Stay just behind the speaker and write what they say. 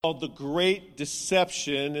Called The Great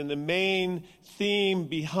Deception, and the main theme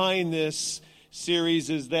behind this series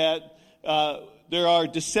is that there are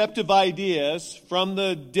deceptive ideas from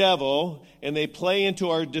the devil, and they play into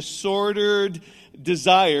our disordered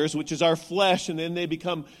desires, which is our flesh, and then they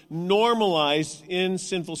become normalized in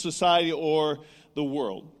sinful society or the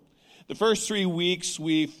world. The first 3 weeks,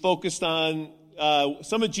 we focused on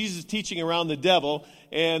some of Jesus' teaching around the devil,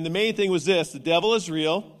 and the main thing was this: the devil is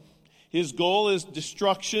real. His goal is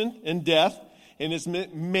destruction and death, and his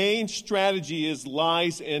main strategy is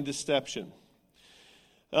lies and deception.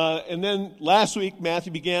 And then last week,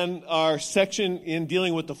 Matthew began our section in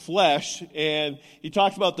dealing with the flesh, and he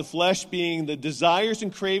talked about the flesh being the desires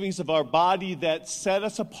and cravings of our body that set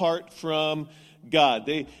us apart from God.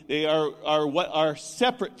 They are what are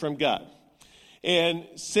separate from God. And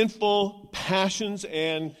sinful passions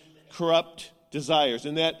and corrupt desires,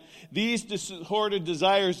 and that these disordered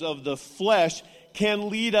desires of the flesh can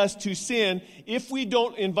lead us to sin if we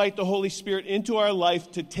don't invite the Holy Spirit into our life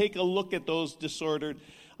to take a look at those disordered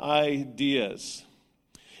ideas.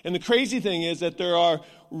 And the crazy thing is that there are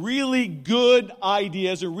really good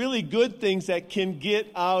ideas or really good things that can get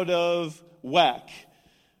out of whack.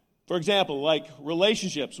 For example, like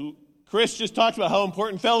relationships. Chris just talked about how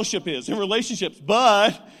important fellowship is in relationships,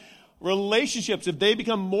 but relationships, if they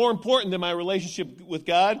become more important than my relationship with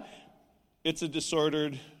God, it's a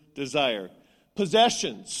disordered desire.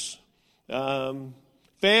 Possessions,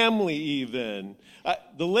 family even.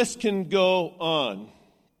 The list can go on.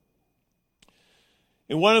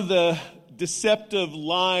 And one of the deceptive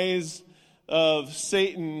lies of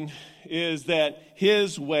Satan is that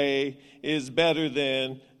his way is better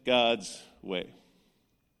than God's way.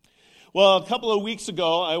 Well, a couple of weeks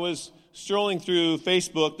ago, I was strolling through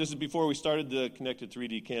Facebook. This is before we started the Connected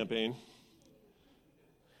 3D campaign.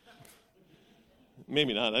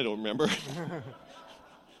 Maybe not, I don't remember.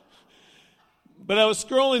 But I was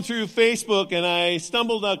scrolling through Facebook, and I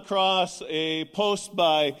stumbled across a post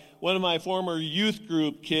by one of my former youth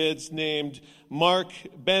group kids named Mark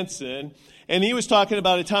Benson. And he was talking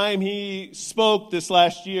about a time he spoke this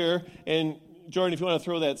last year. And Jordan, if you want to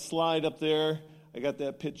throw that slide up there, I got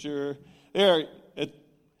that picture. There,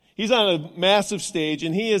 he's on a massive stage,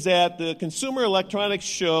 and he is at the Consumer Electronics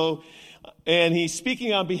Show, and he's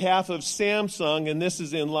speaking on behalf of Samsung, and this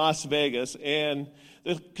is in Las Vegas. And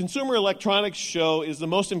the Consumer Electronics Show is the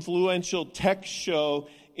most influential tech show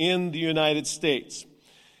in the United States.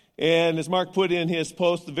 And as Mark put in his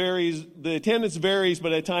post, the attendance varies,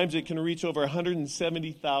 but at times it can reach over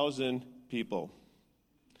 170,000 people.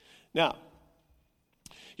 Now,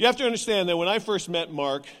 you have to understand that when I first met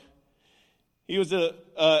Mark, he was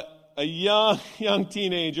a young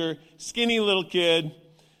teenager, skinny little kid,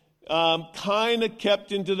 kind of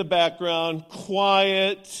kept into the background,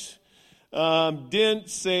 quiet, didn't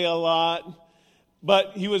say a lot,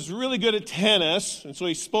 but he was really good at tennis, and so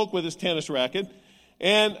he spoke with his tennis racket.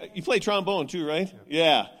 And you play trombone too, right?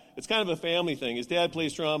 Yeah. It's kind of a family thing. His dad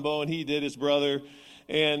plays trombone, he did, his brother,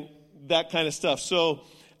 and that kind of stuff. So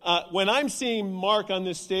when I'm seeing Mark on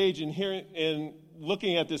this stage and hearing and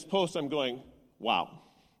looking at this post, I'm going, wow,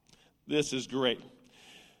 this is great.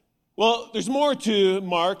 Well, there's more to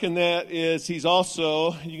Mark, and that is he's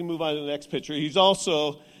also, you can move on to the next picture, he's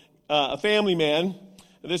also a family man.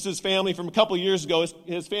 This is family from a couple of years ago.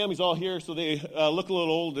 His family's all here, so they look a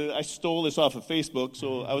little old. I stole this off of Facebook,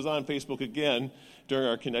 so I was on Facebook again during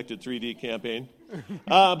our Connected 3D campaign.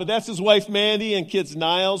 But that's his wife, Mandy, and kids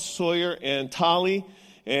Niles, Sawyer, and Tolly.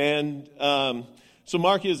 And so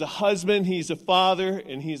Mark is a husband, he's a father,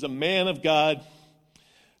 and he's a man of God.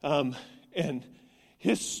 And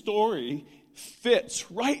his story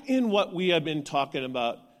fits right in what we have been talking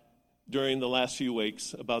about during the last few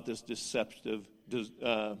weeks about this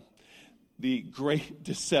the great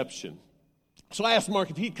deception. So I asked Mark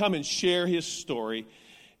if he'd come and share his story.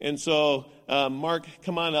 And so, Mark,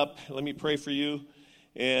 come on up. Let me pray for you.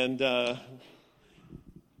 And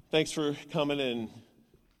thanks for coming and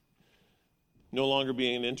no longer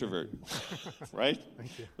being an introvert, right?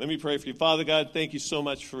 Thank you. Let me pray for you. Father God, thank you so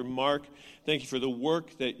much for Mark. Thank you for the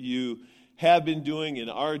work that you have been doing and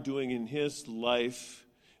are doing in his life.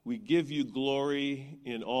 We give you glory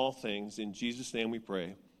in all things. In Jesus' name we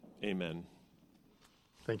pray. Amen.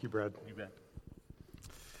 Thank you, Brad. You bet.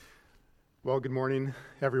 Well, good morning,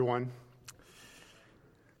 everyone.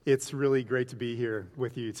 It's really great to be here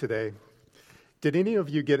with you today. Did any of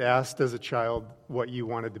you get asked as a child what you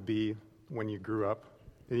wanted to be when you grew up?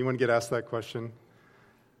 Anyone get asked that question?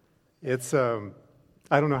 It's, I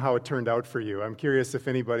don't know how it turned out for you. I'm curious if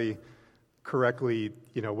anybody correctly,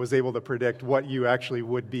 was able to predict what you actually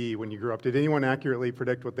would be when you grew up. Did anyone accurately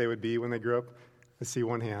predict what they would be when they grew up? I see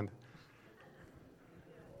one hand.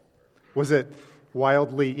 Was it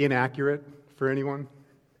wildly inaccurate for anyone?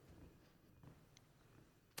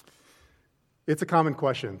 It's a common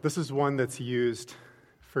question. This is one that's used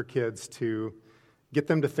for kids to get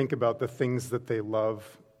them to think about the things that they love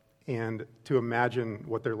and to imagine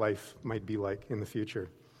what their life might be like in the future.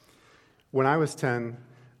 When I was 10,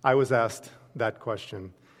 I was asked that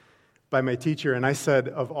question by my teacher, and I said,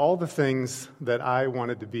 of all the things that I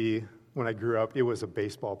wanted to be when I grew up, it was a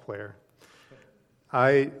baseball player.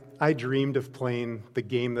 I dreamed of playing the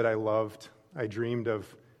game that I loved. I dreamed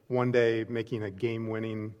of one day making a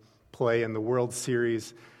game-winning play in the World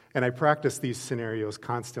Series, and I practiced these scenarios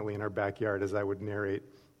constantly in our backyard as I would narrate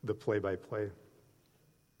the play-by-play.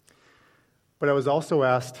 But I was also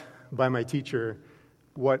asked by my teacher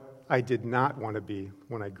what I did not want to be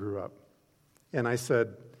when I grew up. And I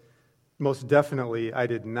said, most definitely, I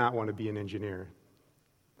did not want to be an engineer.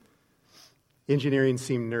 Engineering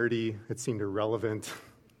seemed nerdy, it seemed irrelevant.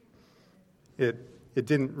 It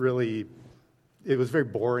didn't really, it was very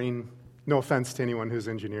boring. No offense to anyone who's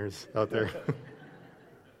engineers out there.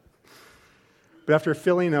 But after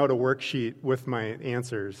filling out a worksheet with my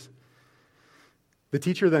answers, the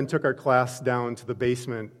teacher then took our class down to the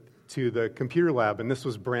basement to the computer lab, and this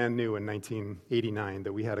was brand new in 1989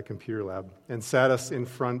 that we had a computer lab, and sat us in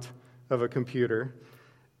front of a computer.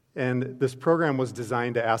 And this program was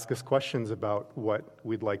designed to ask us questions about what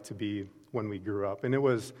we'd like to be when we grew up. And it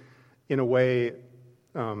was, in a way,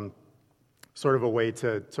 sort of a way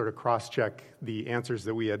to sort of cross-check the answers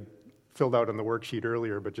that we had filled out on the worksheet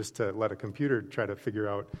earlier, but just to let a computer try to figure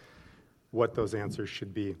out what those answers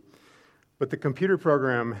should be. But the computer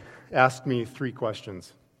program asked me 3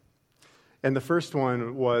 questions. And the first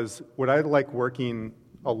one was, would I like working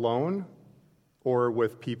alone or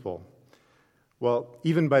with people? Well,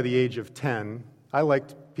 even by the age of 10, I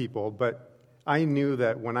liked people, but I knew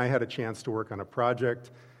that when I had a chance to work on a project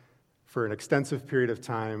for an extensive period of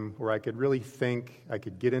time where I could really think, I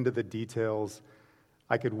could get into the details,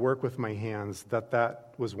 I could work with my hands,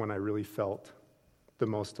 that was when I really felt the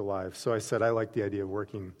most alive. So I said I liked the idea of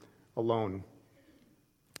working alone.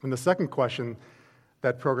 And the second question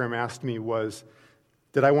that program asked me was,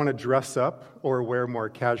 did I want to dress up or wear more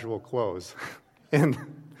casual clothes?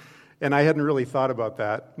 And I hadn't really thought about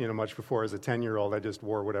that, much before. As a 10-year-old, I just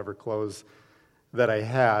wore whatever clothes that I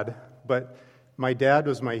had. But my dad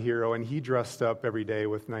was my hero, and he dressed up every day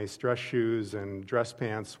with nice dress shoes and dress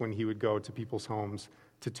pants when he would go to people's homes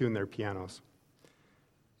to tune their pianos.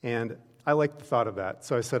 And I liked the thought of that,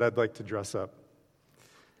 so I said I'd like to dress up.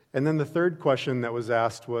 And then the third question that was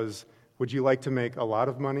asked was, would you like to make a lot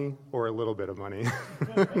of money or a little bit of money?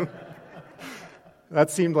 That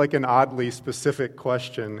seemed like an oddly specific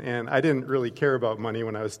question, and I didn't really care about money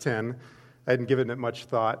when I was 10. I hadn't given it much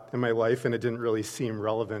thought in my life, and it didn't really seem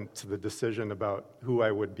relevant to the decision about who I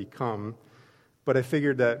would become. But I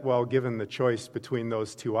figured that, well, given the choice between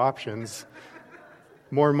those 2 options,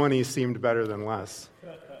 more money seemed better than less.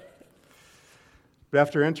 But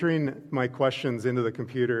after entering my questions into the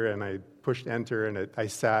computer and I pushed enter and I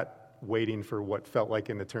sat waiting for what felt like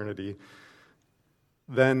an eternity,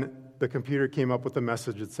 then the computer came up with a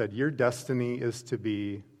message that said, your destiny is to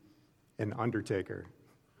be an undertaker.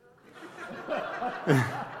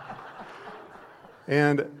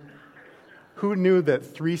 And who knew that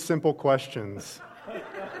 3 simple questions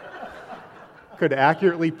could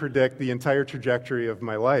accurately predict the entire trajectory of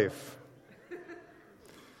my life?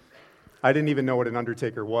 I didn't even know what an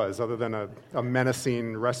undertaker was, other than a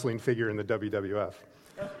menacing wrestling figure in the WWF.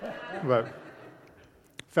 But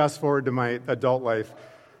fast forward to my adult life,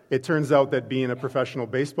 it turns out that being a professional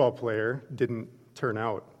baseball player didn't turn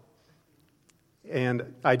out.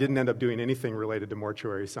 And I didn't end up doing anything related to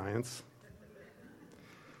mortuary science.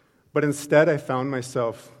 But instead, I found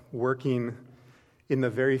myself working in the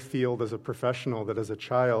very field as a professional that as a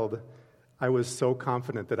child, I was so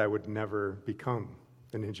confident that I would never become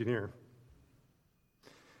an engineer.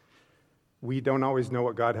 We don't always know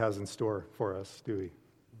what God has in store for us, do we?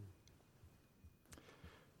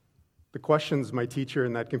 The questions my teacher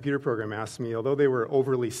in that computer program asked me, although they were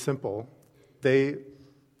overly simple, they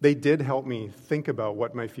did help me think about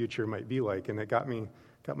what my future might be like, and it got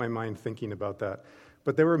my mind thinking about that.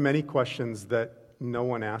 But there were many questions that no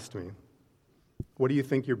one asked me. What do you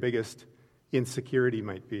think your biggest insecurity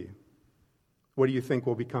might be? What do you think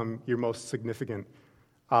will become your most significant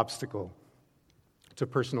obstacle to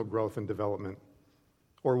personal growth and development?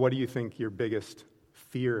 Or what do you think your biggest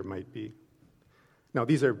fear might be? Now,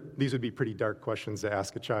 these would be pretty dark questions to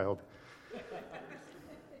ask a child.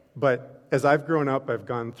 But as I've grown up, I've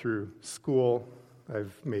gone through school,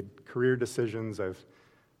 I've made career decisions, I've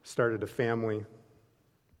started a family,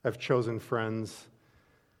 I've chosen friends,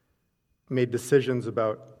 made decisions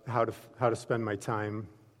about how to spend my time,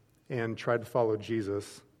 and tried to follow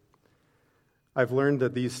Jesus. I've learned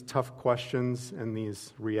that these tough questions and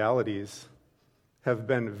these realities have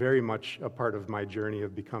been very much a part of my journey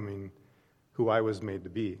of becoming who I was made to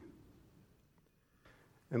be.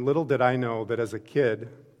 And little did I know that as a kid,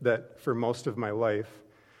 that for most of my life,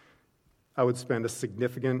 I would spend a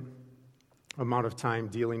significant amount of time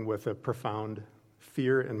dealing with a profound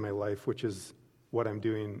fear in my life, which is what I'm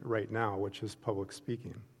doing right now, which is public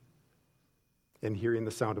speaking and hearing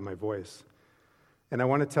the sound of my voice. And I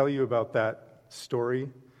want to tell you about that story,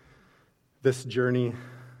 this journey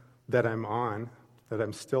that I'm on, that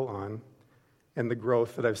I'm still on, and the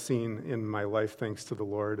growth that I've seen in my life thanks to the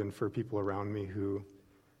Lord and for people around me who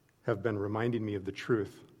have been reminding me of the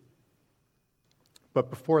truth. But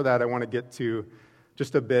before that, I want to get to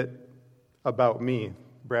just a bit about me.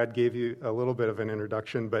 Brad gave you a little bit of an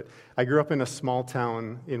introduction, but I grew up in a small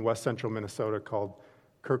town in west central Minnesota called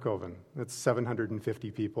Kirkhoven. It's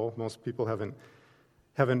 750 people. Most people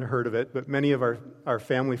haven't heard of it, but many of our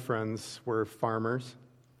family friends were farmers.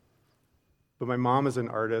 But my mom is an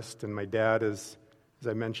artist, and my dad is, as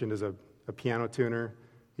I mentioned, is a piano tuner.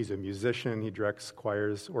 He's a musician. He directs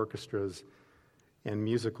choirs, orchestras, and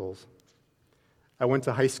musicals. I went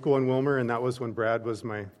to high school in Wilmer, and that was when Brad was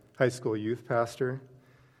my high school youth pastor.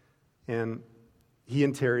 And he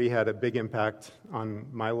and Terry had a big impact on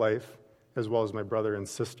my life, as well as my brother and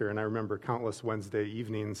sister. And I remember countless Wednesday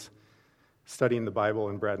evenings studying the Bible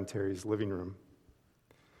in Brad and Terry's living room.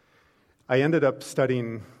 I ended up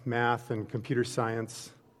studying math and computer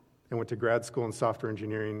science and went to grad school in software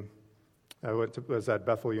engineering. I was at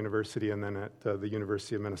Bethel University and then at the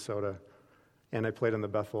University of Minnesota. And I played on the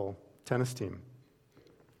Bethel tennis team.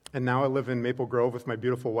 And now I live in Maple Grove with my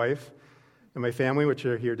beautiful wife and my family, which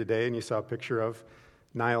are here today, and you saw a picture of.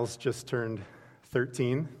 Niles just turned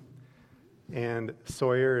 13, and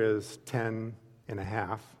Sawyer is 10 and a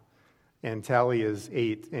half, and Tally is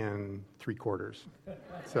 8 3/4.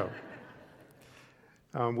 So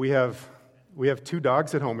we have 2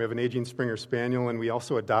 dogs at home. We have an aging Springer Spaniel, and we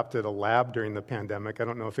also adopted a lab during the pandemic. I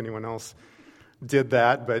don't know if anyone else did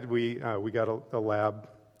that, but we got a lab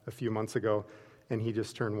a few months ago. And he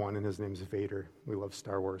just turned 1, and his name's Vader. We love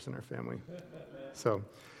Star Wars in our family. So,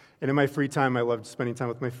 and in my free time, I love spending time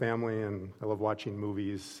with my family, and I love watching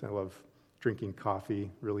movies. I love drinking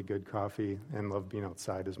coffee, really good coffee, and love being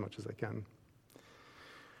outside as much as I can.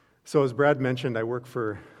 So as Brad mentioned, I work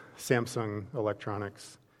for Samsung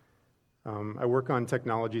Electronics. I work on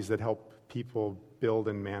technologies that help people build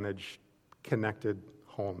and manage connected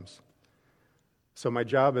homes. So my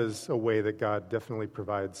job is a way that God definitely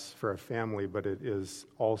provides for a family, but it is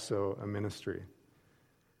also a ministry.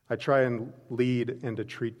 I try and lead and to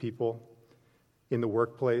treat people in the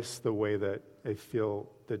workplace the way that I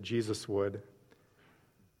feel that Jesus would.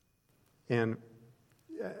 And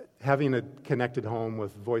having a connected home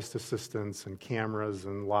with voice assistants and cameras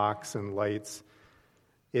and locks and lights,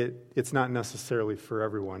 it's not necessarily for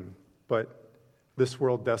everyone, but this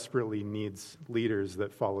world desperately needs leaders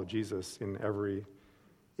that follow Jesus in every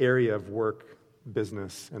area of work,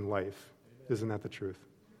 business, and life. Isn't that the truth?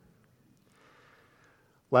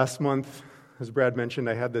 Last month, as Brad mentioned,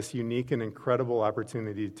 I had this unique and incredible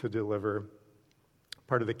opportunity to deliver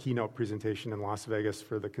part of the keynote presentation in Las Vegas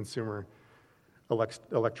for the Consumer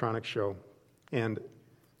Electronics Show. And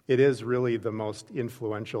it is really the most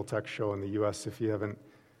influential tech show in the U.S. If you haven't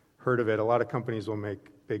heard of it, a lot of companies will make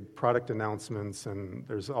big product announcements, and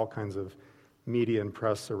there's all kinds of media and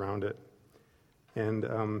press around it. And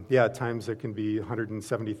at times there can be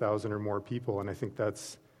 170,000 or more people, and I think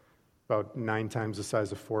that's about 9 times the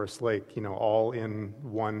size of Forest Lake, all in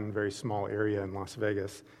one very small area in Las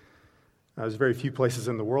Vegas. There's very few places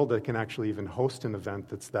in the world that can actually even host an event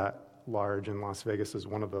that's that large, and Las Vegas is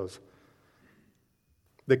one of those.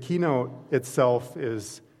 The keynote itself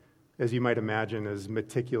is, as you might imagine, is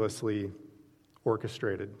meticulously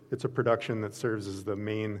orchestrated. It's a production that serves as the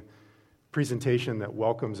main presentation that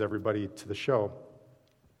welcomes everybody to the show.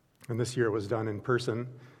 And this year it was done in person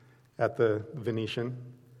at the Venetian,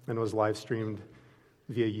 and it was live streamed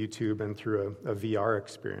via YouTube and through a VR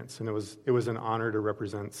experience. And it was an honor to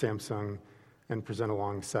represent Samsung and present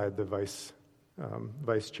alongside the vice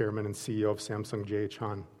chairman and CEO of Samsung, J.H.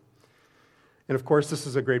 Han. And of course, this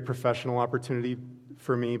is a great professional opportunity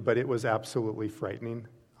for me, but it was absolutely frightening,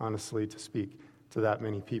 honestly, to speak to that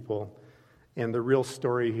many people. And the real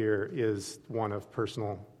story here is one of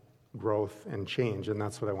personal growth and change, and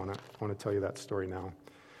that's what I want to tell you that story now.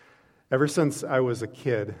 Ever since I was a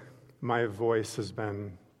kid, my voice has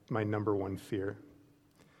been my number one fear.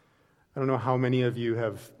 I don't know how many of you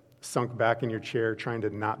have sunk back in your chair trying to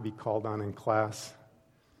not be called on in class.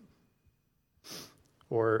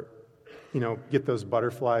 Or, get those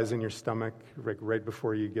butterflies in your stomach right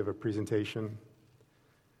before you give a presentation.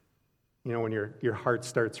 When your heart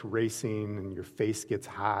starts racing and your face gets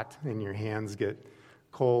hot and your hands get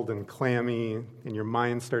cold and clammy and your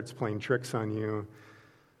mind starts playing tricks on you.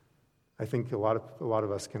 I think a lot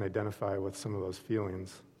of us can identify with some of those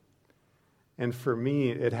feelings. And for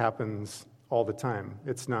me, it happens all the time.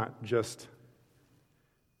 It's not just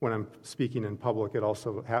when I'm speaking in public. It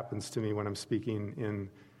also happens to me when I'm speaking in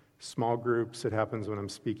small groups. It happens when I'm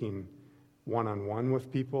speaking one-on-one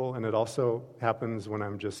with people. And it also happens when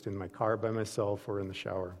I'm just in my car by myself or in the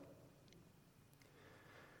shower.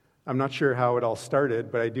 I'm not sure how it all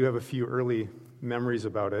started, but I do have a few early memories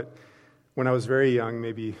about it. When I was very young,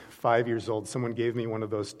 maybe 5 years old, someone gave me one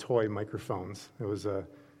of those toy microphones. It was a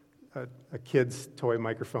kid's toy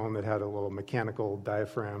microphone that had a little mechanical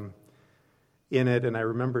diaphragm in it, and I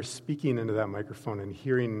remember speaking into that microphone and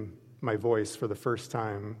hearing my voice for the first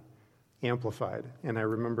time amplified. And I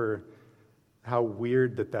remember how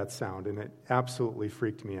weird that sounded, and it absolutely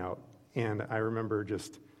freaked me out. And I remember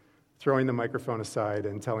just throwing the microphone aside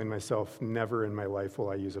and telling myself, never in my life will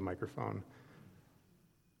I use a microphone.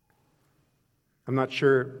 I'm not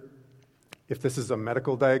sure if this is a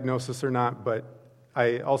medical diagnosis or not, but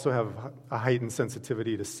I also have a heightened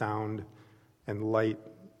sensitivity to sound and light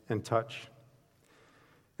and touch.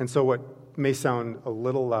 And so what may sound a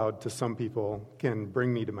little loud to some people can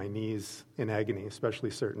bring me to my knees in agony, especially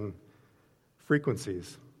certain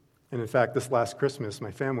frequencies. And in fact, this last Christmas,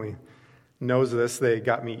 my family knows this. They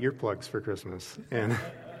got me earplugs for Christmas. And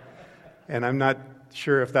I'm not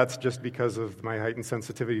sure if that's just because of my heightened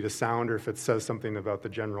sensitivity to sound or if it says something about the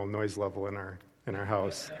general noise level in our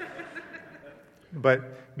house.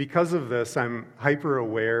 But because of this, I'm hyper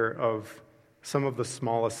aware of some of the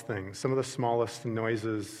smallest things, some of the smallest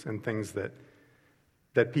noises and things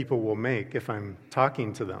that people will make if I'm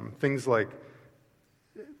talking to them. Things like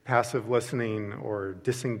passive listening or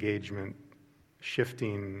disengagement,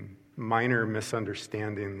 shifting, minor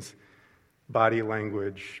misunderstandings, body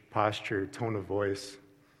language, posture, tone of voice.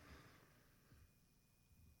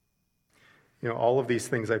 All of these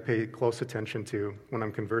things I pay close attention to when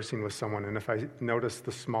I'm conversing with someone, and if I notice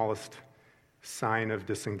the smallest sign of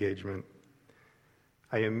disengagement,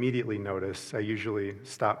 I immediately notice. I usually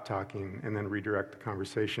stop talking and then redirect the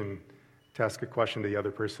conversation to ask a question to the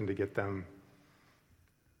other person to get them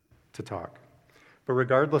to talk. But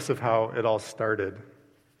regardless of how it all started,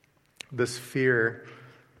 this fear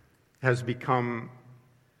has become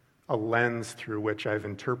a lens through which I've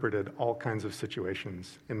interpreted all kinds of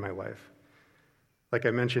situations in my life. Like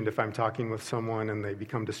I mentioned, if I'm talking with someone and they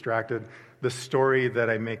become distracted, the story that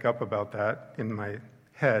I make up about that in my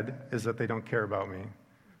head is that they don't care about me,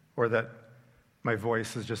 or that my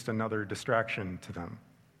voice is just another distraction to them,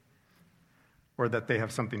 or that they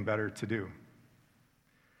have something better to do.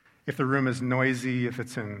 If the room is noisy, if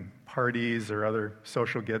it's in parties or other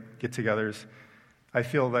social get-togethers, I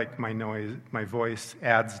feel like my voice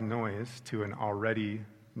adds noise to an already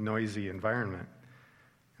noisy environment.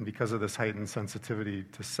 And because of this heightened sensitivity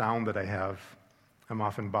to sound that I have, I'm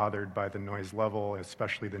often bothered by the noise level,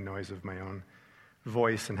 especially the noise of my own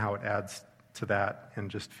voice and how it adds to that, and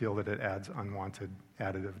just feel that it adds unwanted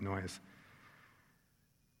additive noise.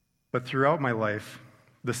 But throughout my life,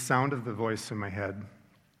 the sound of the voice in my head,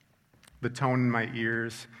 the tone in my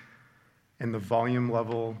ears, and the volume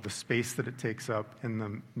level, the space that it takes up, and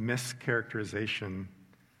the mischaracterization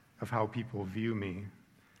of how people view me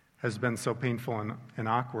has been so painful and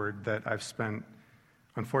awkward that I've spent,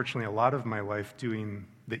 unfortunately, a lot of my life doing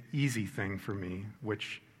the easy thing for me,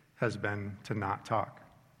 which has been to not talk.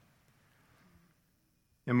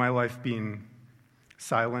 In my life, being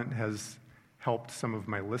silent has helped some of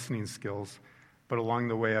my listening skills, but along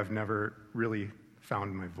the way, I've never really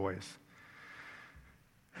found my voice.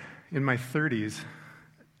 In my 30s,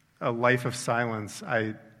 a life of silence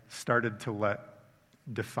I started to let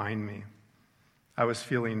define me. I was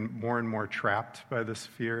feeling more and more trapped by this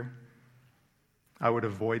fear. I would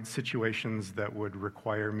avoid situations that would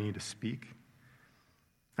require me to speak.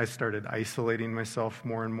 I started isolating myself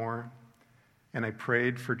more and more, and I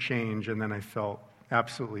prayed for change, and then I felt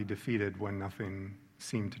absolutely defeated when nothing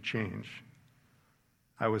seemed to change.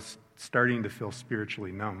 I was starting to feel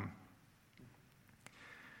spiritually numb.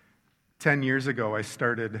 10 years ago, I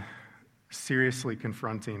started seriously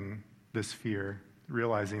confronting this fear,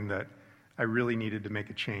 realizing that I really needed to make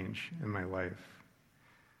a change in my life.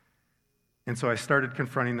 And so I started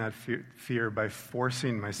confronting that fear by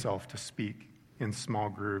forcing myself to speak in small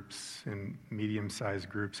groups, in medium-sized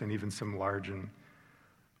groups, and even some large and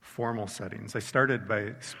formal settings. I started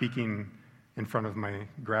by speaking in front of my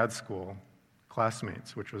grad school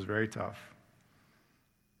classmates, which was very tough.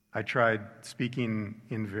 I tried speaking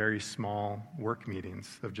in very small work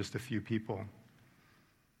meetings of just a few people.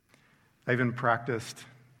 I even practiced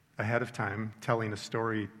ahead of time telling a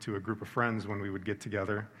story to a group of friends when we would get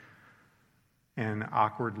together and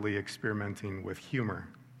awkwardly experimenting with humor,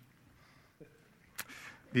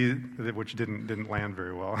 which didn't land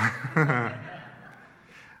very well.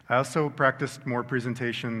 I also practiced more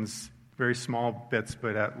presentations, very small bits,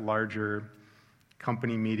 but at larger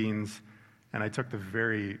company meetings, and I took the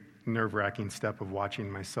very nerve-wracking step of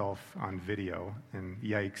watching myself on video, and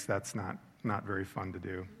yikes, that's not very fun to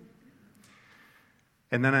do.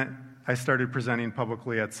 And then I started presenting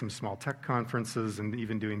publicly at some small tech conferences and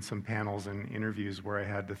even doing some panels and interviews where I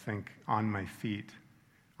had to think on my feet,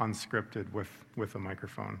 unscripted with a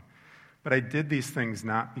microphone. But I did these things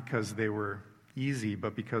not because they were easy,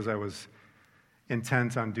 but because I was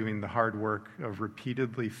intent on doing the hard work of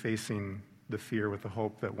repeatedly facing the fear with the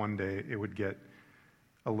hope that one day it would get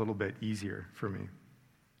a little bit easier for me.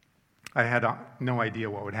 I had no idea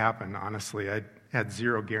what would happen, honestly. I had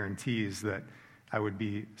zero guarantees that I would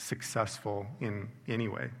be successful in any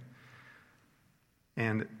way.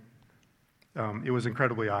 And it was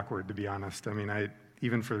incredibly awkward, to be honest. I mean,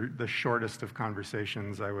 even for the shortest of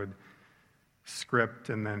conversations, I would script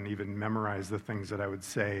and then even memorize the things that I would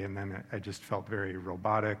say, and then I just felt very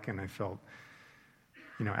robotic, and I felt,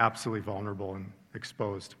 absolutely vulnerable and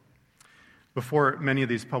exposed. Before many of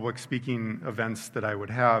these public speaking events that I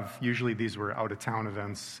would have, usually these were out-of-town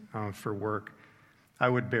events for work, I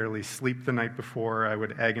would barely sleep the night before. I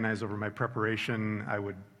would agonize over my preparation. I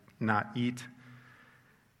would not eat.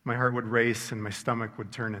 My heart would race and my stomach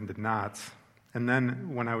would turn into knots. And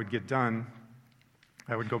then when I would get done,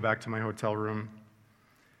 I would go back to my hotel room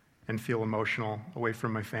and feel emotional, away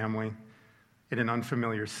from my family, in an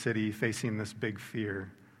unfamiliar city, facing this big fear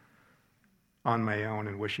on my own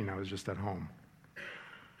and wishing I was just at home.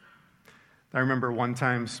 I remember one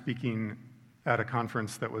time speaking at a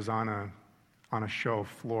conference that was on a show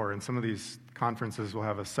floor, and some of these conferences will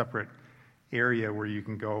have a separate area where you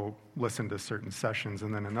can go listen to certain sessions,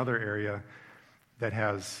 and then another area that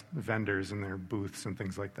has vendors and their booths and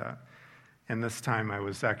things like that. And this time I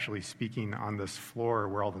was actually speaking on this floor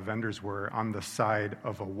where all the vendors were, on the side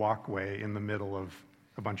of a walkway in the middle of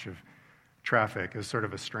a bunch of traffic. It was sort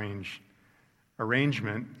of a strange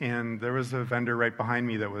arrangement, and there was a vendor right behind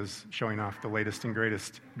me that was showing off the latest and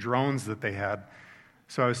greatest drones that they had.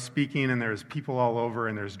 So I was speaking, and there's people all over,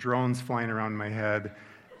 and there's drones flying around my head,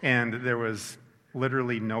 and there was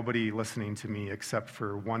literally nobody listening to me except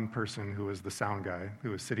for one person who was the sound guy who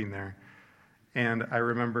was sitting there. And I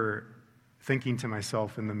remember thinking to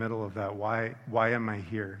myself in the middle of that, why am I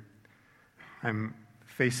here? I'm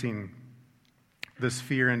facing this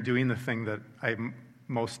fear and doing the thing that I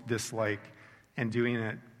most dislike and doing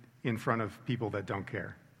it in front of people that don't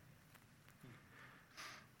care.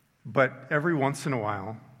 But every once in a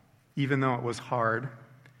while, even though it was hard,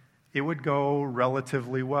 it would go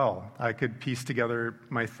relatively well. I could piece together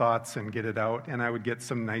my thoughts and get it out, and I would get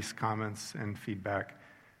some nice comments and feedback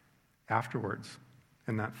afterwards,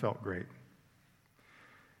 and that felt great.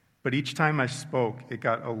 But each time I spoke, it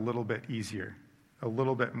got a little bit easier, a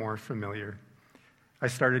little bit more familiar. I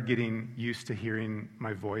started getting used to hearing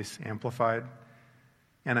my voice amplified,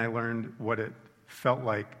 and I learned what it felt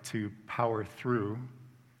like to power through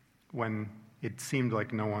when it seemed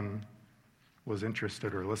like no one was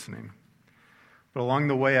interested or listening. But along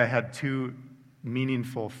the way, I had two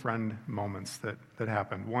meaningful friend moments that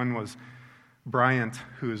happened. One was Bryant,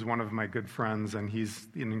 who is one of my good friends, and he's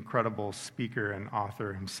an incredible speaker and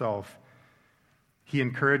author himself. He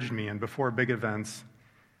encouraged me, and before big events,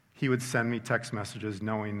 he would send me text messages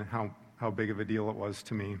knowing how big of a deal it was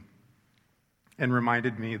to me, and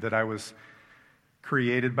reminded me that I was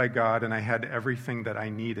created by God and I had everything that I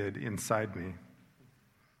needed inside me.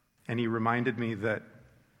 And he reminded me that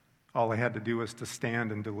all I had to do was to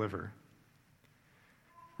stand and deliver.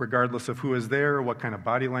 Regardless of who was there or what kind of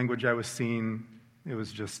body language I was seeing, it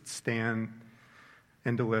was just stand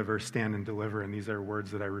and deliver, and these are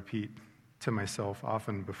words that I repeat to myself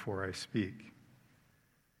often before I speak.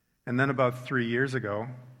 And then about 3 years ago,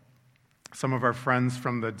 some of our friends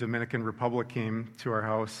from the Dominican Republic came to our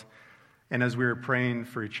house, and as we were praying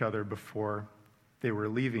for each other before they were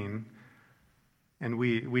leaving, and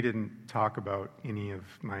we didn't talk about any of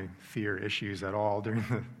my fear issues at all during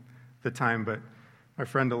the time, but my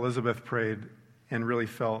friend Elizabeth prayed and really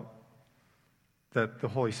felt that the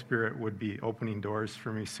Holy Spirit would be opening doors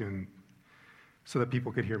for me soon so that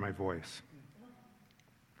people could hear my voice.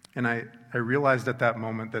 And I realized at that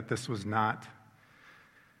moment that this was not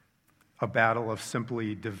a battle of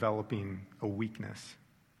simply developing a weakness.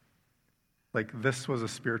 Like, this was a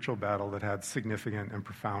spiritual battle that had significant and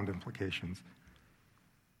profound implications.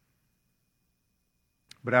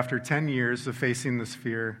 But after 10 years of facing this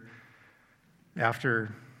fear,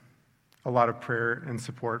 after a lot of prayer and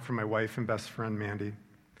support from my wife and best friend, Mandy,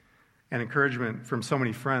 and encouragement from so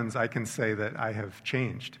many friends, I can say that I have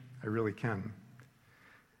changed. I really can.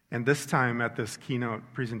 And this time at this keynote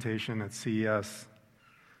presentation at CES,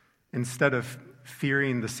 instead of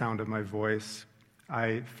fearing the sound of my voice,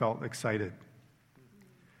 I felt excited.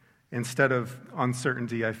 Instead of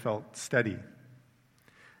uncertainty, I felt steady.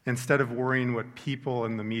 Instead of worrying what people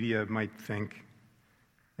in the media might think,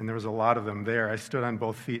 and there was a lot of them there, I stood on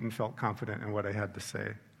both feet and felt confident in what I had to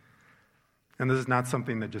say. And this is not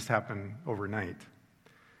something that just happened overnight.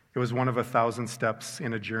 It was one of 1,000 steps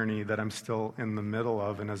in a journey that I'm still in the middle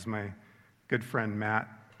of, and as my good friend Matt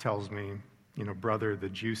tells me, brother, the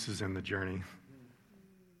juice is in the journey.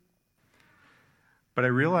 But I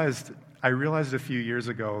realized a few years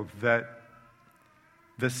ago that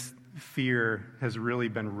this fear has really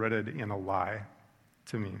been rooted in a lie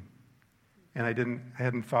to me. And I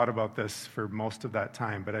hadn't thought about this for most of that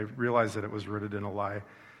time, but I realized that it was rooted in a lie.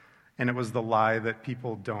 And it was the lie that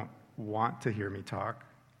people don't want to hear me talk,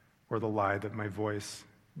 or the lie that my voice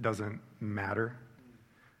doesn't matter,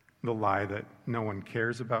 the lie that no one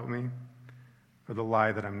cares about me, or the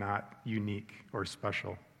lie that I'm not unique or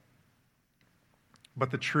special. But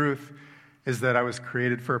the truth is that I was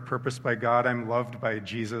created for a purpose by God. I'm loved by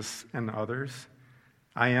Jesus and others.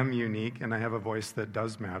 I am unique, and I have a voice that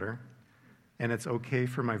does matter. And it's okay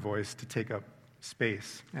for my voice to take up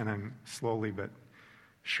space. And I'm slowly but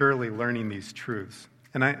surely learning these truths.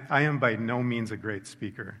 And I am by no means a great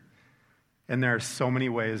speaker. And there are so many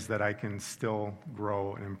ways that I can still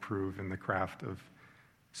grow and improve in the craft of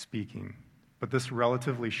speaking. But this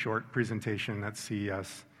relatively short presentation at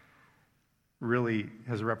CES really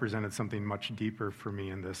has represented something much deeper for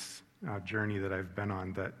me in this journey that I've been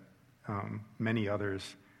on that many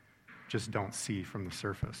others just don't see from the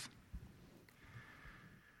surface.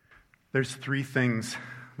 There's 3 things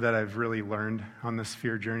that I've really learned on this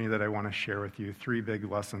fear journey that I want to share with you, 3 big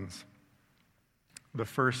lessons. The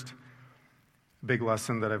first big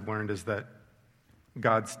lesson that I've learned is that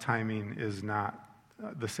God's timing is not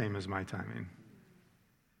the same as my timing.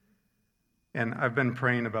 And I've been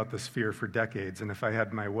praying about this fear for decades, and if I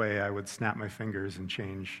had my way, I would snap my fingers and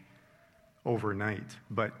change overnight,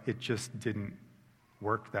 but it just didn't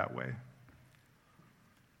work that way.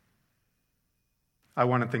 I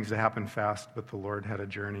wanted things to happen fast, but the Lord had a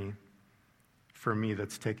journey for me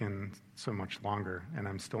that's taken so much longer, and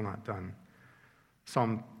I'm still not done.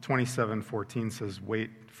 Psalm 27:14 says, "Wait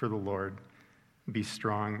for the Lord, be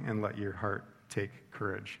strong, and let your heart take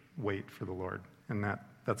courage." Wait for the Lord. And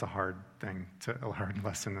that's a hard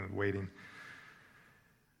lesson in waiting.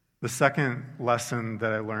 The second lesson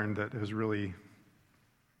that I learned that was really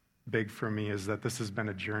big for me is that this has been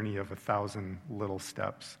a journey of 1,000 little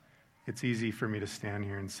steps. It's easy for me to stand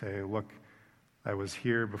here and say, look, I was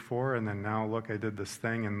here before, and then now look, I did this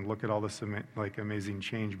thing, and look at all this amazing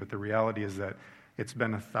change. But the reality is that it's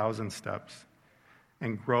been 1,000 steps,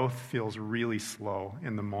 and growth feels really slow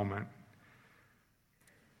in the moment.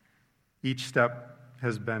 Each step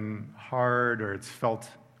has been hard, or it's felt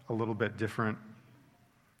a little bit different.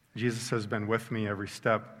 Jesus has been with me every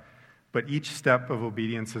step, but each step of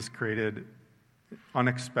obedience has created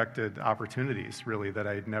unexpected opportunities, really, that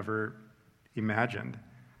I'd never imagined.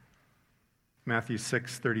 Matthew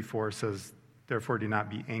 6:34 says, "Therefore do not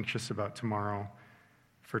be anxious about tomorrow,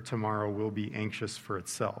 for tomorrow will be anxious for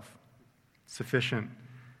itself. Sufficient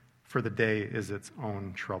for the day is its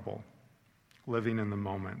own trouble." Living in the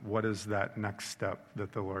moment, what is that next step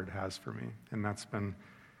that the Lord has for me? And that's been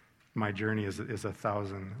my journey is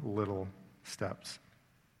 1,000 little steps.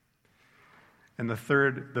 And the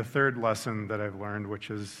third lesson that I've learned, which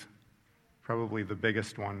is probably the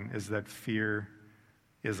biggest one, is that fear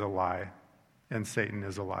is a lie, and Satan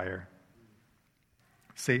is a liar.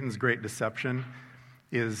 Satan's great deception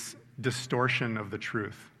is distortion of the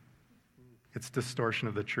truth. It's distortion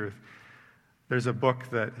of the truth. There's a book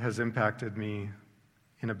that has impacted me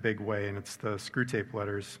in a big way, and it's the Screwtape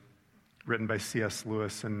Letters, written by C.S.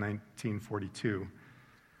 Lewis in 1942.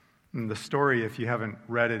 And the story, if you haven't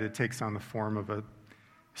read it, it takes on the form of a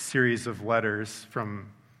series of letters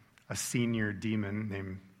from a senior demon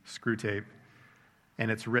named Screwtape, and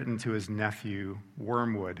it's written to his nephew,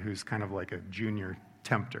 Wormwood, who's kind of like a junior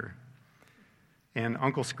tempter. And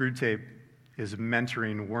Uncle Screwtape is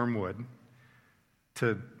mentoring Wormwood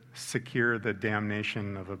to secure the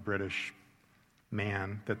damnation of a British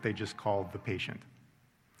man that they just called the patient.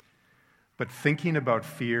 But thinking about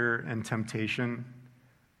fear and temptation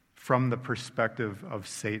from the perspective of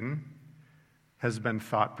Satan has been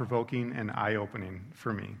thought-provoking and eye-opening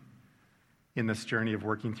for me in this journey of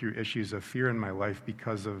working through issues of fear in my life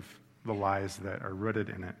because of the lies that are rooted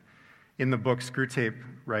in it. In the book, Screwtape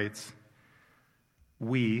writes,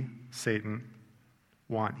 "We, Satan,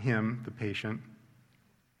 want him, the patient,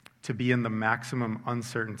 to be in the maximum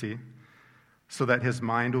uncertainty so that his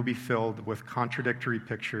mind will be filled with contradictory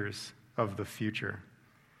pictures of the future,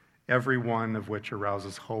 every one of which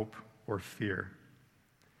arouses hope or fear.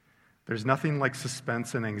 There's nothing like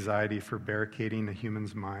suspense and anxiety for barricading a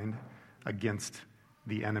human's mind against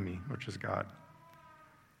the enemy, which is God.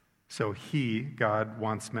 So God,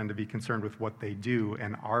 wants men to be concerned with what they do,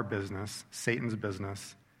 and our business, Satan's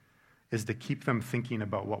business, is to keep them thinking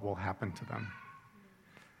about what will happen to them."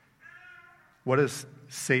 What does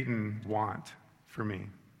Satan want for me?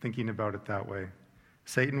 Thinking about it that way.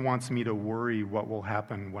 Satan wants me to worry what will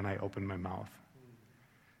happen when I open my mouth.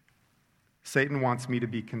 Satan wants me to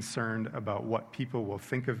be concerned about what people will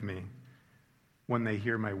think of me when they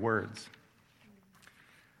hear my words.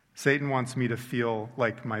 Satan wants me to feel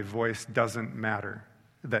like my voice doesn't matter,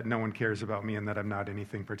 that no one cares about me, and that I'm not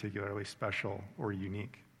anything particularly special or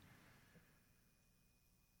unique.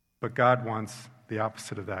 But God wants the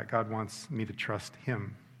opposite of that. God wants me to trust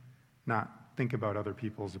him, not think about other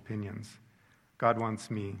people's opinions. God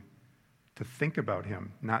wants me to think about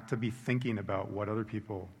him, not to be thinking about what other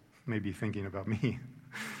people may be thinking about me.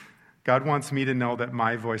 God wants me to know that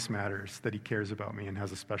my voice matters, that he cares about me and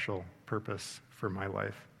has a special purpose for my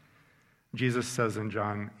life. Jesus says in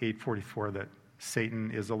John 8:44 that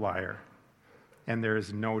Satan is a liar and there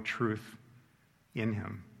is no truth in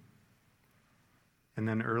him. And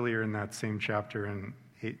then earlier in that same chapter in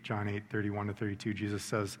John 8:31-32, Jesus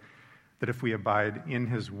says that if we abide in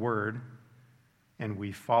his word and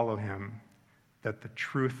we follow him, that the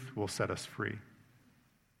truth will set us free.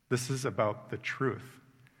 This is about the truth.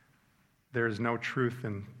 There is no truth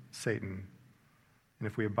in Satan. And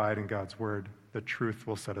if we abide in God's word, the truth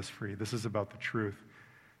will set us free. This is about the truth.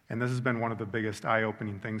 And this has been one of the biggest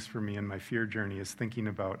eye-opening things for me in my fear journey, is thinking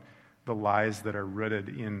about the lies that are rooted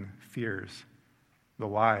in fears. The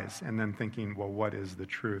lies, and then thinking, well, what is the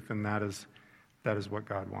truth? And that is what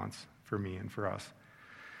God wants for me and for us.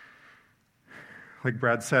 Like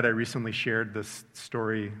Brad said, I recently shared this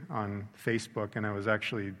story on Facebook, and I was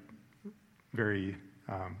actually very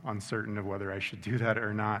uncertain of whether I should do that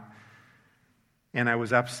or not. And I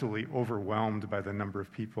was absolutely overwhelmed by the number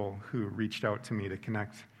of people who reached out to me to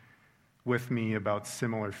connect with me about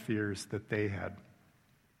similar fears that they had.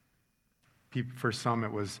 For some,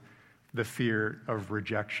 it was the fear of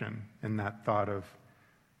rejection and that thought of,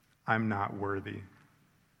 I'm not worthy.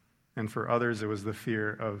 And for others, it was the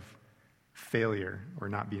fear of failure or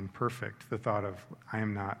not being perfect, the thought of, I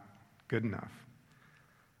am not good enough.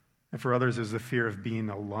 And for others, it was the fear of being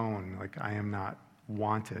alone, like I am not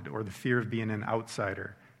wanted, or the fear of being an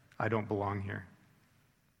outsider, I don't belong here.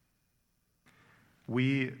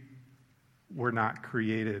 We were not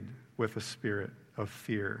created with a spirit of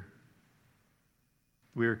fear.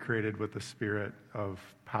 We were created with a spirit of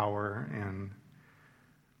power and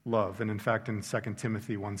love. And in fact, in 2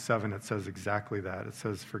 Timothy 1:7, it says exactly that. It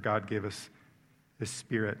says, for God gave us a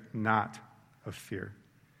spirit not of fear,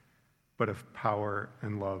 but of power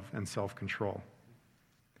and love and self-control.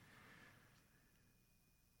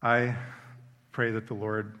 I pray that the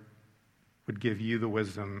Lord would give you the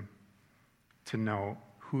wisdom to know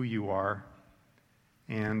who you are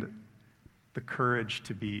and the courage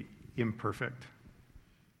to be imperfect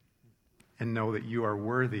and know that you are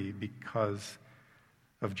worthy because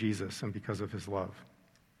of Jesus and because of his love.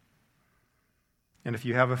 And if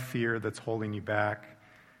you have a fear that's holding you back,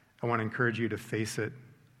 I want to encourage you to face it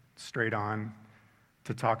straight on,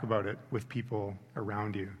 to talk about it with people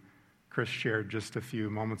around you. Chris shared just a few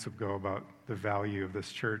moments ago about the value of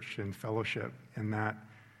this church and fellowship, and that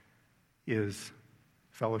is,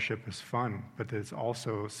 fellowship is fun, but it's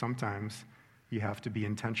also sometimes you have to be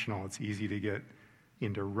intentional. It's easy to get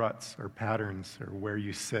into ruts or patterns or where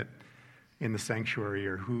you sit in the sanctuary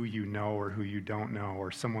or who you know or who you don't know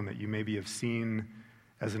or someone that you maybe have seen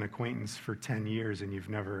as an acquaintance for 10 years and you've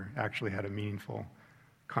never actually had a meaningful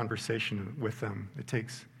conversation with them. It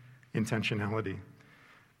takes intentionality.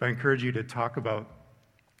 But I encourage you to talk about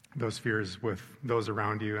those fears with those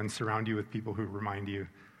around you and surround you with people who remind you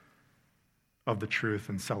of the truth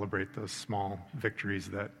and celebrate those small victories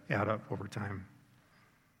that add up over time.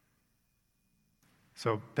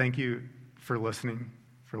 So thank you for listening,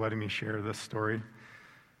 for letting me share this story.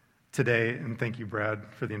 today. And thank you, Brad,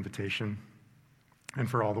 for the invitation and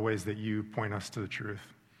for all the ways that you point us to the truth.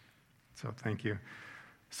 So thank you.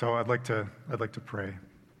 So I'd like to pray.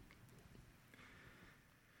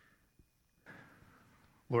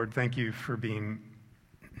 Lord, thank you for being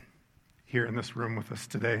here in this room with us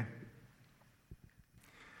today.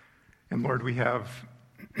 And Lord, we have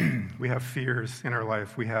fears in our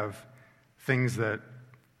life. We have things that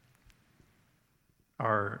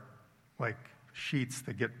are like sheets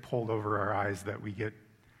that get pulled over our eyes, that we get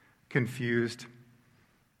confused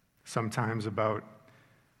sometimes about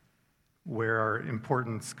where our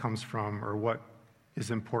importance comes from or what is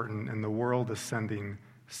important. And the world is sending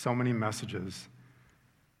so many messages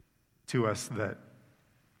to us that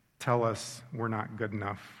tell us we're not good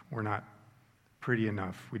enough, we're not pretty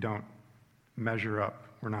enough, we don't measure up,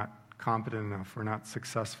 we're not competent enough, we're not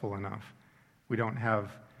successful enough, we don't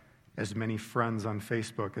have as many friends on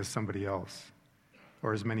Facebook as somebody else,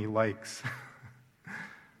 or as many likes.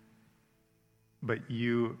 But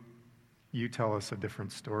you tell us a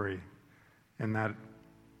different story, and that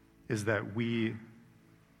is that we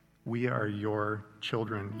are your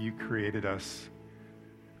children. You created us.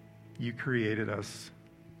 You created us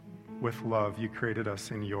with love. You created us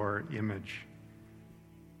in your image.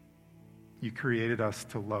 You created us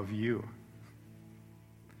to love you.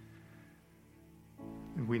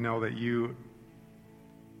 And we know that you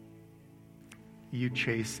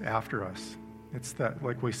chase after us. It's that,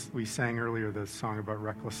 like we sang earlier, the song about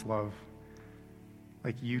reckless love.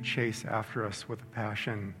 Like you chase after us with a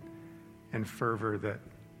passion and fervor that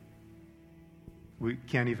we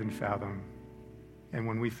can't even fathom. And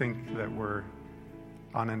when we think that we're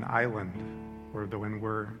on an island, or when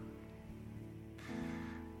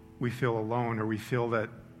we feel alone, or we feel that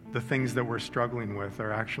the things that we're struggling with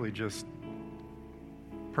are actually just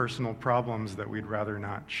personal problems that we'd rather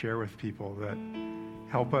not share with people, that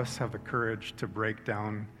help us have the courage to break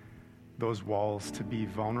down those walls, to be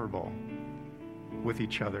vulnerable with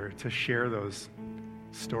each other, to share those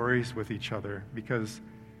stories with each other, because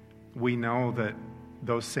we know that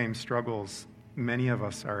those same struggles many of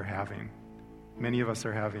us are having. Many of us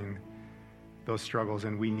are having those struggles,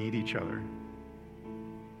 and we need each other.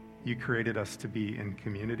 You created us to be in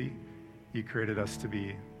community. You created us to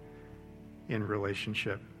be in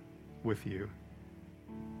relationship with you.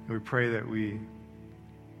 And we pray that we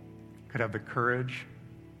could have the courage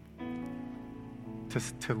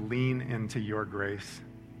to lean into your grace,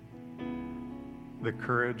 the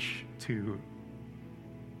courage to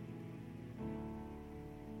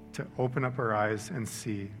open up our eyes and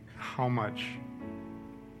see how much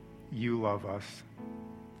you love us,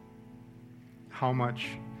 how much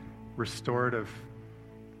restorative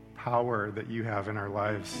power that you have in our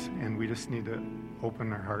lives, and we just need to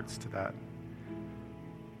open our hearts to that.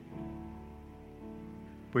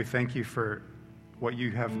 We thank you for what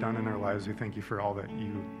you have done in our lives. We thank you for all that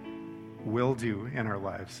you will do in our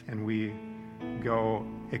lives, and we go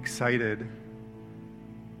excited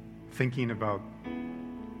thinking about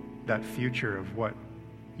that future of what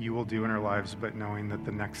you will do in our lives, but knowing that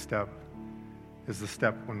the next step is the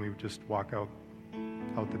step when we just walk out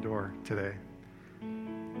the door today.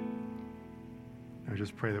 I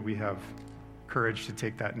just pray that we have courage to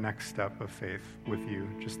take that next step of faith with you,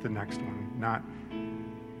 just the next one,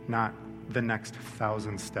 not the next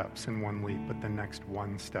 1,000 steps in one leap, but the next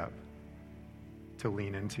one step to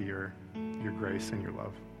lean into your grace and your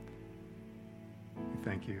love.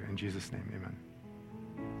 Thank you. In Jesus' name, amen.